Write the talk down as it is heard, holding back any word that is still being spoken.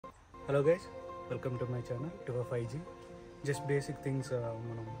Hello guys, welcome to my channel Activa 5G. Just basic things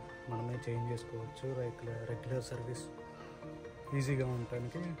మనమే change చేసుకోవచ్చు. Like regular service ఈజీగా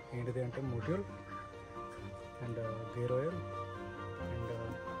ఉండటానికి ఏంటిది అంటే మోట్యూల్ అండ్ గేర్ ఆయిల్ అండ్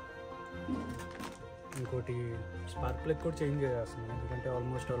ఇంకోటి స్పార్క్ ప్లగ్ కూడా చేంజ్ చేస్తున్నాను. ఎందుకంటే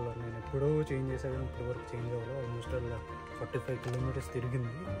ఆల్మోస్ట్ ఆల్ నేను ఎప్పుడో చేంజ్ చేసా కానీ ఇప్పుడు వరకు చేంజ్ అవ్వాలి. ఆల్మోస్ట్ ఆల్ 45 కిలోమీటర్స్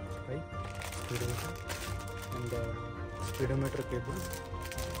తిరిగింది స్పీడ్ అండ్ స్పీడోమీటర్ కేబుల్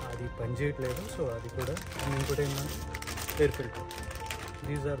అది పని చేయట్లేదు. సో అది కూడా ఇంకోటి ఏంటంటే air filter.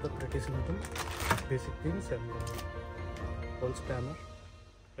 These are the pretty simple basic things and whole spanner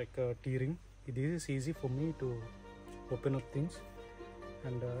like tearing. ఇది is easy for me to open up things.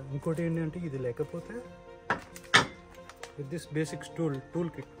 And ఇంకోటి ఏంటంటే ఇది లేకపోతే with this basic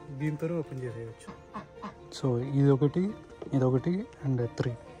tool kit దీంతోనే ఓపెన్ చేసేయచ్చు. సో ఇదొకటి అండ్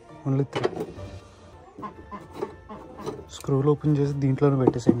 3 ఓన్లీ 3 స్క్రూలు ఓపెన్ చేసి దీంట్లోనే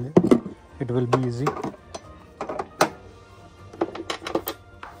పెట్టేసేయండి. It will be easy.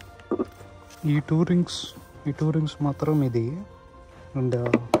 ఈ టూ రింగ్స్ మాత్రం ఇది అండ్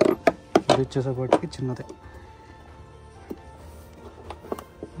ఇది వచ్చేసేపటికి చిన్నదే,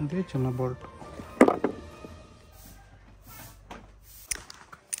 అంటే చిన్న బోల్ట్.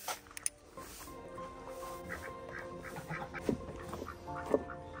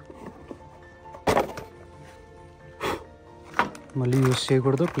 మళ్ళీ యూస్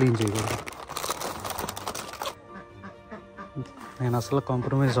చేయకూడదు, క్లీన్ చేయకూడదు. నేను అసలు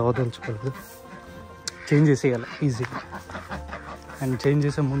కాంప్రమైజ్ అవ్వదలుచుకోలేదు. చేంజ్ చేసేయాలి ఈజీగా. అండ్ చేంజ్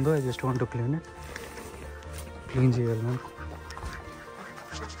చేసే ముందు I just want to clean చేయాలి నేను.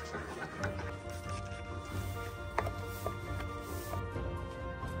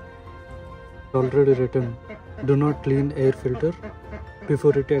 Already written, do not clean air filter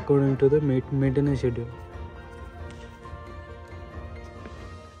before it according to the maintenance schedule.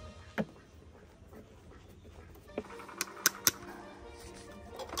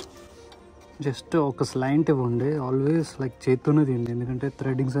 Just ఒక స్లాంట్ ఇవ్వండి. ఆల్వేస్ లైక్ చేత్తోనే తీయండి, ఎందుకంటే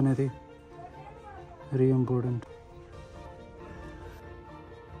థ్రెడ్డింగ్స్ అనేది very important.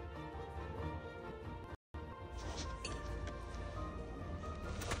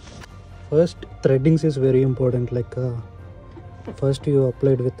 First threadings is very important. Like first you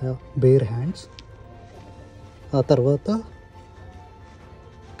applied with bear hands, ఆ తర్వాత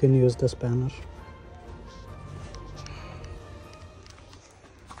can use the spanner.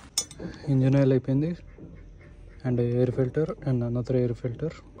 Engine oil అయిపోయింది and air filter and another air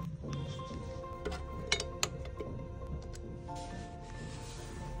filter.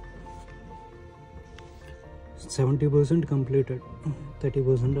 $70% completed,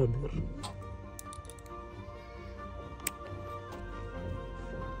 30% are there.